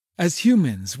As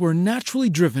humans, we're naturally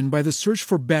driven by the search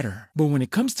for better. But when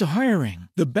it comes to hiring,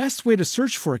 the best way to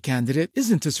search for a candidate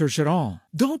isn't to search at all.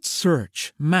 Don't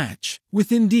search, match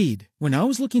with Indeed. When I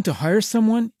was looking to hire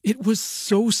someone, it was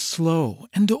so slow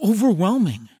and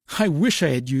overwhelming. I wish I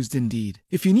had used Indeed.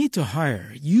 If you need to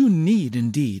hire, you need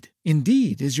Indeed.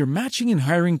 Indeed is your matching and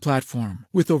hiring platform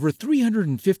with over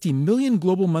 350 million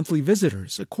global monthly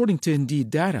visitors, according to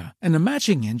Indeed data, and a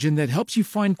matching engine that helps you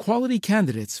find quality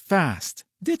candidates fast.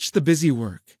 Ditch the busy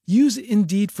work. Use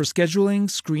Indeed for scheduling,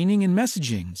 screening, and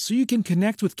messaging so you can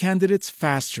connect with candidates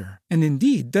faster. And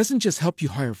Indeed doesn't just help you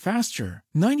hire faster.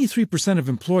 93% of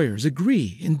employers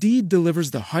agree Indeed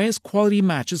delivers the highest quality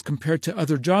matches compared to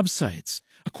other job sites,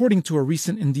 according to a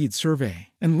recent Indeed survey.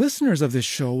 And listeners of this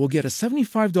show will get a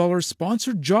 $75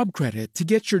 sponsored job credit to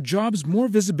get your jobs more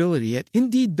visibility at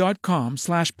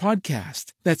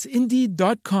Indeed.com/podcast. That's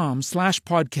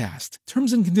Indeed.com/podcast.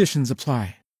 Terms and conditions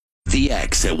apply. The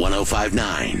X at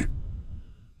 105.9.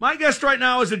 My guest right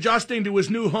now is adjusting to his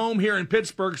new home here in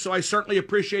Pittsburgh, so I certainly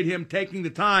appreciate him taking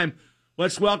the time.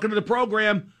 Let's welcome to the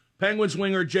program Penguins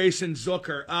winger Jason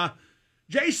Zucker.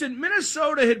 Jason,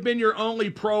 Minnesota had been your only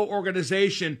pro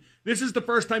organization. This is the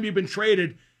first time you've been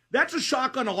traded. That's a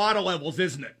shock on a lot of levels,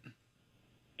 isn't it?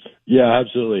 Yeah,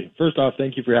 absolutely. First off,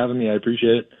 thank you for having me. I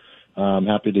appreciate it. I'm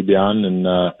happy to be on and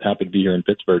happy to be here in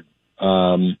Pittsburgh.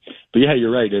 But yeah, you're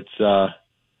right.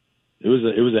 It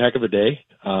was a heck of a day.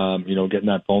 Getting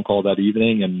that phone call that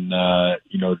evening and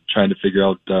trying to figure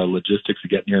out logistics of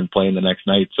getting here and playing the next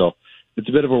night. So it's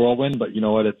a bit of a whirlwind, but you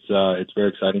know what? It's very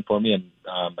exciting for me, and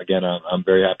again, I'm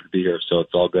very happy to be here. So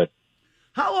it's all good.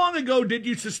 How long ago did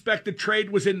you suspect the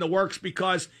trade was in the works?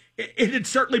 Because it had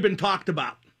certainly been talked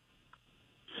about.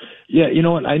 Yeah, you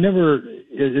know what?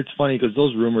 It's funny because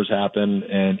those rumors happen,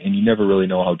 and you never really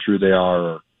know how true they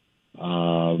are,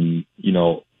 or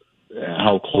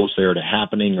how close they are to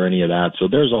happening or any of that. So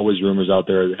there's always rumors out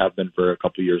there that have been for a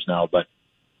couple of years now, but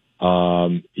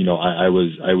I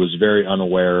was very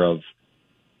unaware of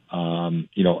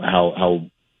how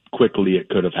quickly it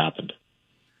could have happened.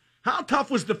 How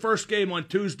tough was the first game on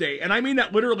Tuesday? And I mean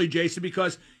that literally, Jason,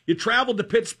 because you traveled to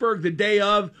Pittsburgh the day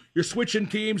of, you're switching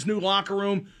teams, new locker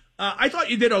room. I thought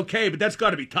you did okay, but that's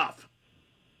got to be tough.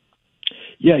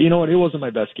 Yeah, you know what? It wasn't my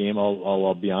best game.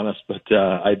 I'll be honest, but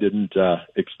I didn't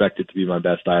expect it to be my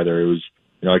best either. It was,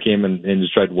 I came and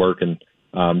just tried to work and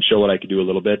show what I could do a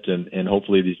little bit, and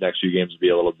hopefully these next few games will be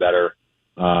a little better.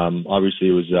 Obviously,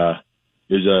 it was a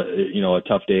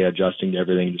tough day adjusting to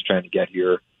everything, just trying to get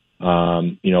here.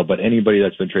 But anybody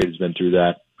that's been traded has been through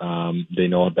that. They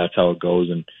know that's how it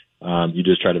goes, and you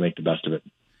just try to make the best of it.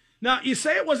 Now, you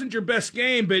say it wasn't your best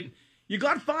game, but you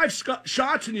got 5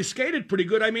 shots and you skated pretty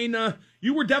good. I mean,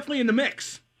 you were definitely in the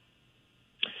mix.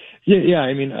 Yeah.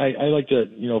 I mean, I like to,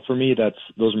 for me,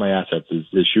 those are my assets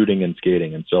is shooting and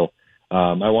skating. And so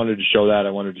I wanted to show that. I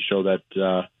wanted to show that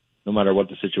no matter what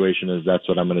the situation is, that's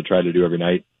what I'm going to try to do every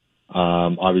night.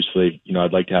 Obviously,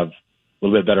 I'd like to have a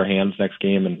little bit better hands next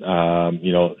game and,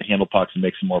 handle pucks and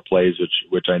make some more plays,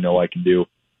 which I know I can do.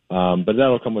 But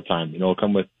that'll come with time. It'll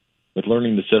come with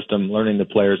learning the system, learning the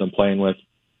players I'm playing with,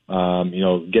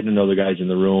 getting to know the guys in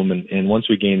the room. And once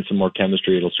we gain some more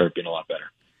chemistry, it'll start being a lot better.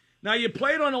 Now, you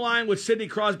played on the line with Sidney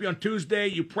Crosby on Tuesday.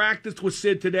 You practiced with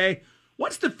Sid today.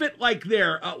 What's the fit like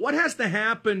there? What has to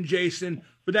happen, Jason,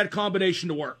 for that combination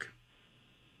to work?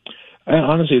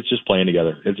 Honestly, it's just playing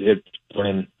together. It's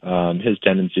playing his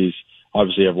tendencies.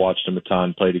 Obviously, I've watched him a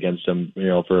ton, played against him,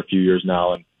 for a few years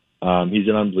now, and he's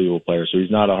an unbelievable player. So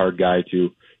he's not a hard guy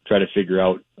to try to figure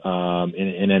out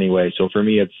in any way. So for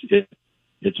me,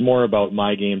 it's more about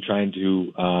my game, trying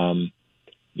to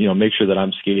make sure that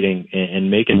I'm skating and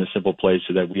making the simple plays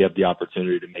so that we have the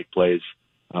opportunity to make plays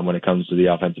when it comes to the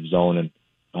offensive zone. And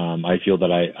I feel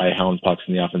that I hound pucks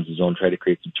in the offensive zone, try to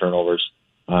create some turnovers,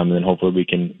 and then hopefully we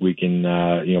can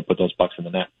put those pucks in the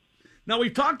net. Now,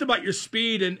 we've talked about your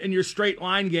speed and your straight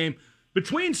line game.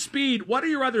 Between speed, what are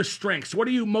your other strengths? What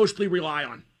do you mostly rely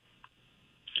on?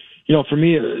 For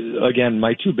me, again,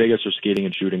 my two biggest are skating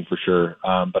and shooting for sure.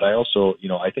 But I also,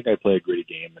 I think I play a gritty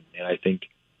game, and I think,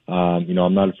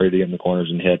 I'm not afraid to get in the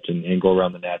corners and hit and go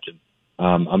around the net. And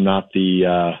I'm not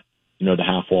the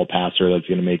half wall passer that's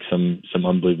going to make some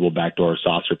unbelievable backdoor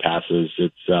saucer passes.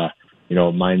 It's,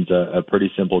 mine's a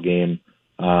pretty simple game,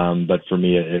 but for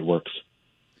me, it works.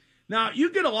 Now,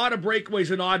 you get a lot of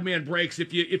breakaways and odd man breaks.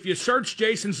 If you search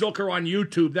Jason Zucker on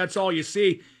YouTube, that's all you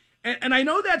see. And I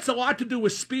know that's a lot to do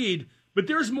with speed, but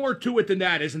there's more to it than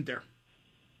that, isn't there?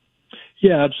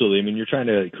 Yeah, absolutely. I mean, you're trying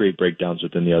to create breakdowns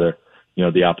within the other,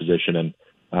 the opposition. And,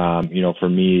 for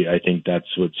me, I think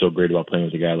that's what's so great about playing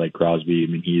with a guy like Crosby.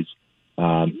 I mean, he's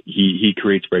he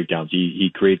creates breakdowns.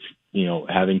 He creates,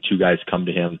 having two guys come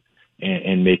to him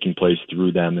and making plays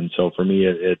through them. And so for me,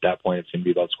 at that point, it's going to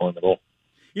be about scoring the goal.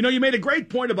 You made a great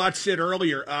point about Sid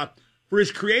earlier. For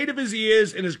as creative as he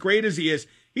is and as great as he is,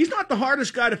 he's not the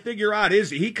hardest guy to figure out, is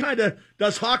he? He kind of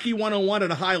does hockey 101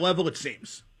 at a high level, it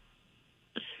seems.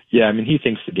 Yeah, I mean, he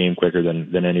thinks the game quicker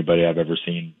than anybody I've ever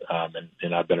seen,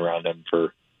 and I've been around him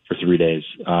for 3 days.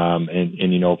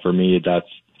 And for me,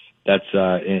 that's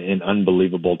an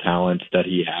unbelievable talent that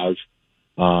he has.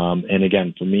 And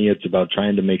again, for me, it's about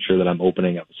trying to make sure that I'm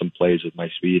opening up some plays with my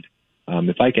speed.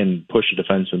 If I can push a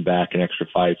defenseman back an extra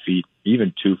 5 feet,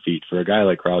 even 2 feet, for a guy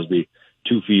like Crosby,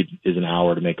 2 feet is an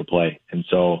hour to make a play. And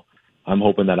so I'm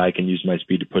hoping that I can use my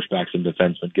speed to push back some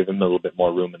defensemen, give him a little bit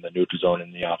more room in the neutral zone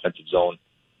and the offensive zone,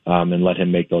 and let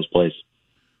him make those plays.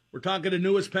 We're talking to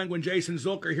newest Penguin Jason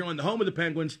Zucker here on the home of the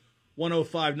Penguins,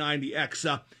 105.9 The X.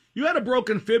 You had a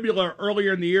broken fibula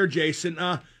earlier in the year, Jason.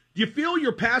 Do you feel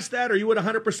you're past that? Are you at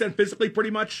 100% physically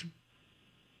pretty much?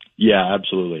 Yeah,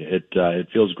 absolutely. It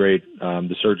feels great.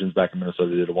 The surgeons back in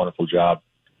Minnesota did a wonderful job,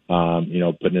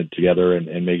 putting it together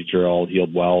and making sure it all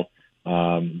healed well.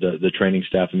 The training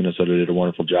staff in Minnesota did a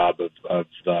wonderful job of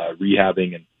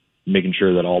rehabbing and making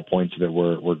sure that all points of it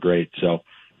were great. So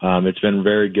it's been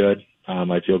very good.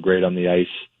 I feel great on the ice.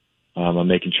 I'm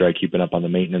making sure I keep it up on the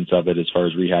maintenance of it as far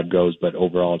as rehab goes, but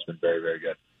overall it's been very, very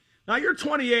good. Now you're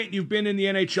 28 and you've been in the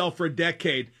NHL for a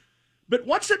decade. But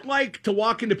what's it like to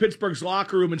walk into Pittsburgh's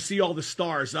locker room and see all the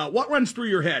stars? What runs through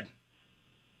your head?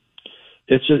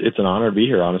 It's an honor to be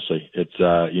here, honestly. It's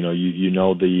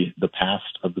the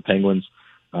past of the Penguins.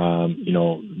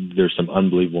 There's some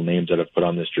unbelievable names that have put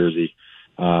on this jersey.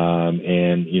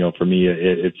 And for me,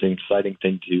 it's an exciting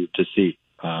thing to see.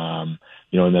 And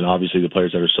then obviously the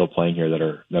players that are still playing here that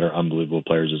are unbelievable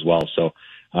players as well. So,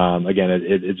 again,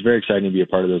 it's very exciting to be a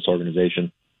part of this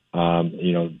organization.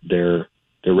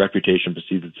 Their reputation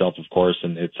precedes itself, of course,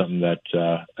 and it's something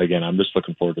that, again, I'm just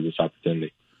looking forward to this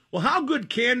opportunity. Well, how good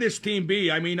can this team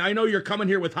be? I mean, I know you're coming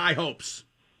here with high hopes.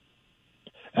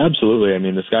 Absolutely. I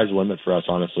mean, the sky's the limit for us,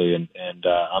 honestly, and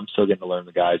I'm still getting to learn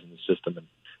the guys in the system and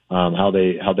how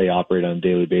they operate on a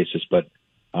daily basis. But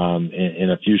in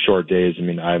a few short days, I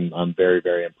mean, I'm very,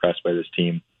 very impressed by this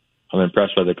team. I'm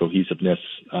impressed by the cohesiveness,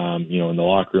 in the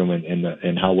locker room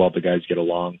and how well the guys get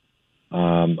along.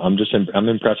 I'm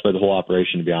impressed by the whole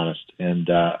operation, to be honest. And,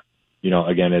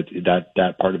 again,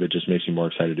 that part of it just makes me more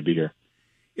excited to be here.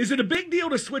 Is it a big deal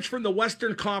to switch from the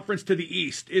Western Conference to the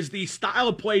East? Is the style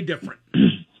of play different?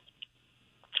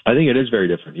 I think it is very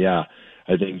different, yeah.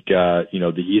 I think,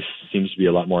 the East seems to be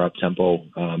a lot more up-tempo,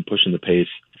 pushing the pace,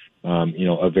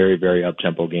 a very, very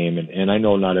up-tempo game. And I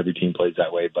know not every team plays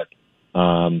that way, but,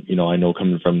 I know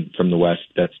coming from the West,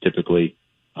 that's typically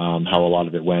how a lot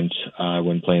of it went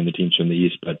when playing the teams from the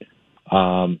East. But,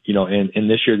 and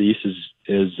this year the East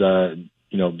is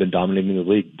been dominating the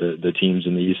league, the teams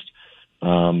in the East.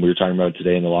 We were talking about it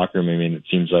today in the locker room. I mean, it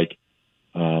seems like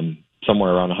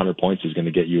somewhere around 100 points is going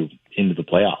to get you into the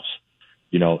playoffs,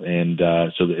 so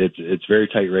it's very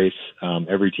tight race.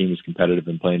 Every team is competitive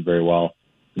and playing very well,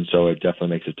 and so it definitely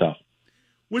makes it tough.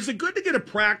 Was it good to get a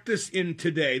practice in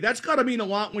today? That's got to mean a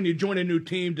lot when you join a new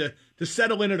team to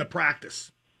settle in at a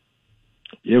practice.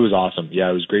 It was awesome. Yeah,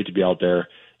 it was great to be out there.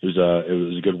 It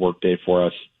was a good work day for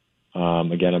us.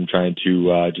 Again, I'm trying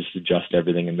to just adjust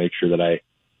everything and make sure that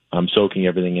I'm soaking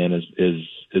everything in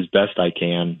as best I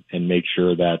can and make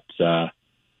sure that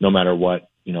no matter what,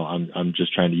 I'm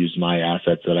just trying to use my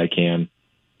assets that I can.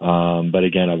 But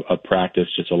again, a practice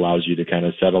just allows you to kind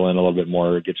of settle in a little bit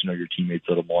more, get to know your teammates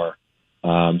a little more,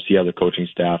 see how the coaching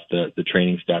staff, the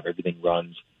training staff, everything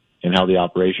runs, and how the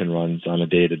operation runs on a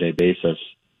day-to-day basis.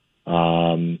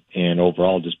 And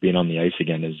overall, just being on the ice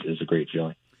again is a great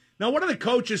feeling. Now, what are the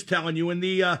coaches telling you and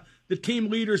the team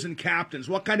leaders and captains?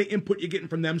 What kind of input you getting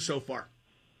from them so far?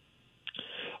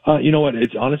 You know what?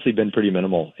 It's honestly been pretty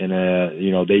minimal. And,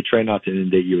 they try not to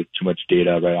inundate you with too much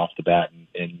data right off the bat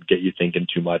and get you thinking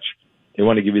too much. They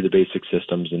want to give you the basic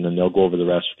systems, and then they'll go over the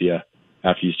rest with you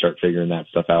after you start figuring that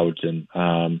stuff out. And,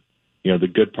 the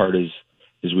good part is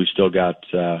we've still got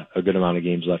a good amount of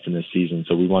games left in this season.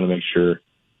 So we want to make sure,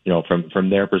 from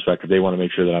their perspective, they want to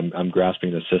make sure that I'm grasping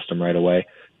the system right away.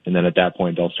 And then at that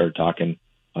point, they'll start talking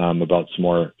about some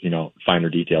more, finer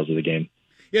details of the game.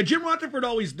 Yeah, Jim Rutherford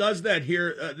always does that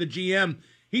here, the GM.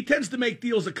 He tends to make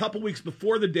deals a couple weeks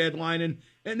before the deadline,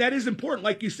 and that is important.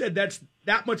 Like you said, that's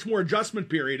that much more adjustment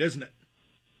period, isn't it?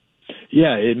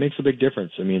 Yeah, it makes a big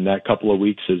difference. I mean, that couple of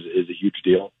weeks is a huge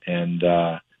deal, and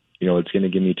it's going to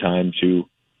give me time to,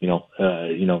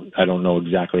 I don't know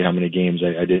exactly how many games.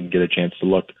 I didn't get a chance to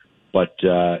look but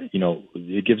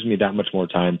it gives me that much more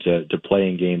time to play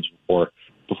in games before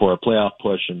a playoff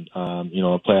push and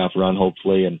a playoff run,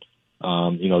 hopefully, and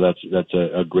that's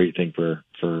a great thing for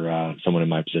someone in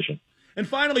my position. And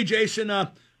finally, Jason,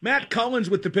 Matt Cullen's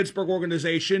with the Pittsburgh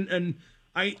organization, and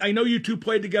I know you two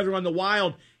played together on the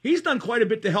Wild. He's done quite a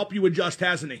bit to help you adjust,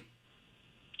 hasn't he?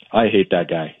 I hate that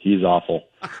guy. He's awful.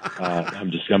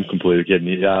 I'm completely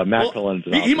kidding. Matt Cullen's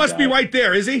an awful he must guy. be right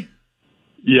there, is he?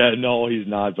 Yeah, no, he's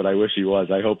not, but I wish he was.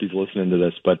 I hope he's listening to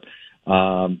this. But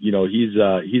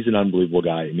he's an unbelievable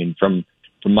guy. I mean, from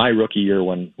my rookie year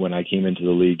when I came into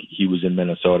the league, he was in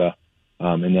Minnesota,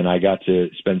 and then I got to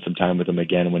spend some time with him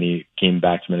again when he came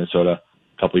back to Minnesota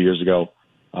a couple of years ago.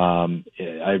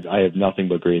 I have nothing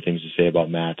but great things to say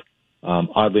about Matt.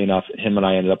 Oddly enough, him and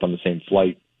I ended up on the same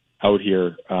flight out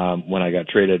here when I got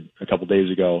traded a couple days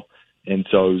ago, and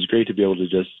so it was great to be able to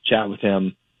just chat with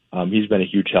him. He's been a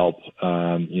huge help,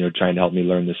 trying to help me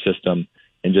learn the system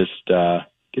and just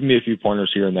give me a few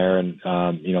pointers here and there. And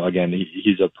again,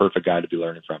 he's a perfect guy to be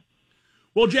learning from.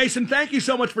 Well, Jason, thank you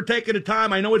so much for taking the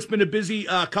time. I know it's been a busy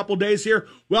couple days here.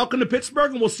 Welcome to Pittsburgh,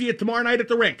 and we'll see you tomorrow night at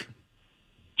the rink.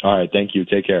 All right, thank you.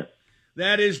 Take care.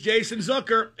 That is Jason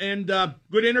Zucker, and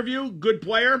good interview, good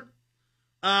player.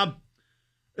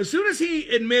 As soon as he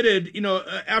admitted,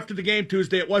 after the game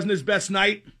Tuesday, it wasn't his best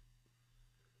night,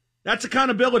 that's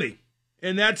accountability,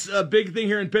 and that's a big thing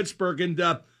here in Pittsburgh, and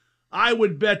I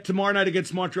would bet tomorrow night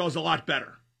against Montreal is a lot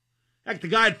better. Heck, the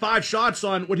guy had 5 shots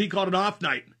on what he called an off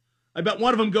night. I bet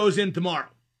one of them goes in tomorrow.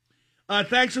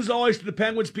 Thanks, as always, to the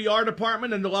Penguins PR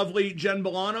department and the lovely Jen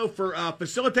Milano for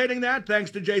facilitating that.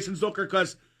 Thanks to Jason Zucker,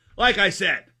 because, like I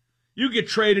said, you get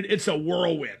traded, it's a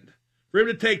whirlwind. For him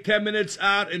to take 10 minutes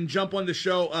out and jump on the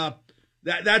show,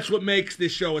 that's what makes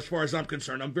this show as far as I'm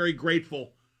concerned. I'm very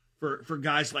grateful for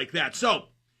guys like that. So,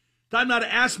 time now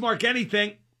to Ask Mark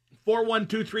Anything.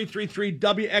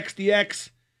 412-333-WXDX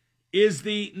is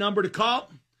the number to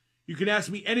call. You can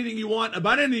ask me anything you want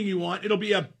about anything you want. It'll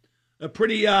be a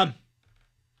pretty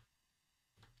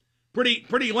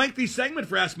lengthy segment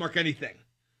for Ask Mark Anything.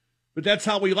 But that's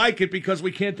how we like it, because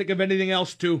we can't think of anything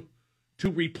else to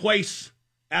replace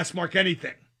Ask Mark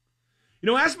Anything.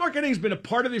 Ask Mark Anything has been a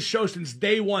part of this show since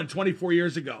day one, 24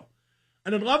 years ago.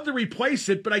 And I'd love to replace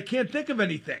it, but I can't think of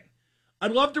anything.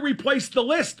 I'd love to replace the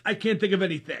list. I can't think of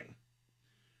anything.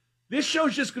 This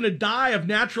show's just going to die of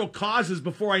natural causes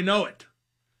before I know it.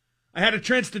 I had a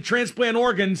chance to transplant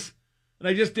organs, and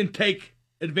I just didn't take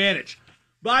advantage.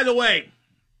 By the way,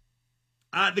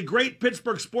 the Great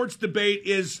Pittsburgh Sports Debate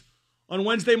is on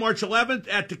Wednesday, March 11th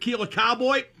at Tequila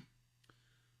Cowboy.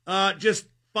 Just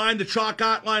find the chalk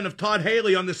outline of Todd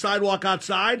Haley on the sidewalk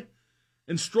outside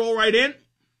and stroll right in.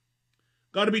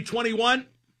 Got to be 21.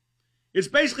 It's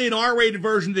basically an R-rated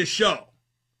version of this show,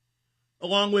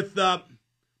 along with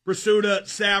Pursuta,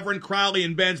 Saverin, Crowley,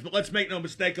 and Benz. But let's make no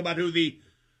mistake about who the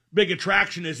big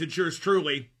attraction is. It's yours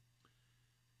truly.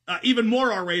 Even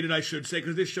more R-rated, I should say,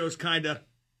 because this show's kind of,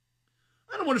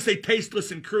 I don't want to say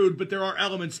tasteless and crude, but there are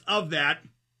elements of that.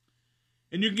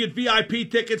 And you can get VIP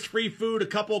tickets, free food, a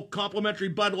couple complimentary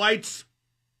Bud Lights.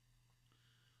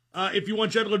 If you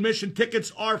want general admission,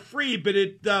 tickets are free, but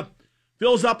it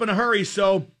fills up in a hurry,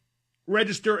 so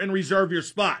register and reserve your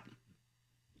spot.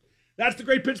 That's the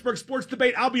Great Pittsburgh Sports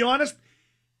Debate. I'll be honest,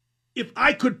 if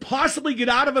I could possibly get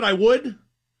out of it, I would.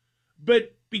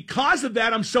 But because of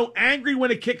that, I'm so angry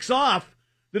when it kicks off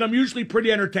that I'm usually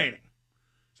pretty entertaining.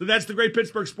 So that's the Great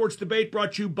Pittsburgh Sports Debate,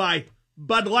 brought to you by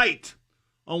Bud Light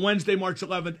on Wednesday, March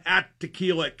 11th at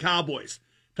Tequila Cowboys.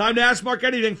 Time to Ask Mark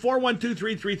Anything,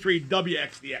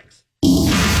 412-333-WXDX.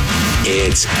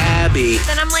 It's Abby.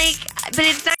 Then I'm like, but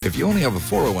it's not. If you only have a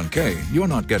 401k, you're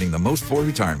not getting the most for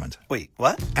retirement. Wait,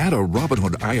 what? Add a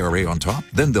Robinhood IRA on top,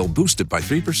 then they'll boost it by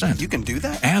 3%. You can do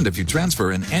that? And if you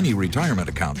transfer in any retirement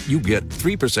account, you get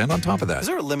 3% on top of that. Is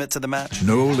there a limit to the match?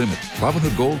 No limit.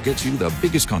 Robinhood Gold gets you the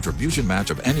biggest contribution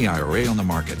match of any IRA on the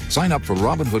market. Sign up for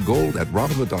Robinhood Gold at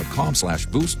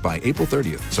Robinhood.com/boost by April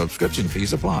 30th. Subscription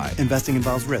fees apply. Investing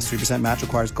involves risk. 3% match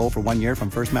requires gold for 1 year from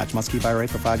first match. Must keep IRA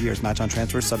for 5 years. Match on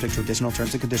transfers subject to additional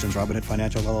terms and conditions. Robinhood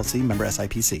Financial LLC, member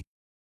SIPC.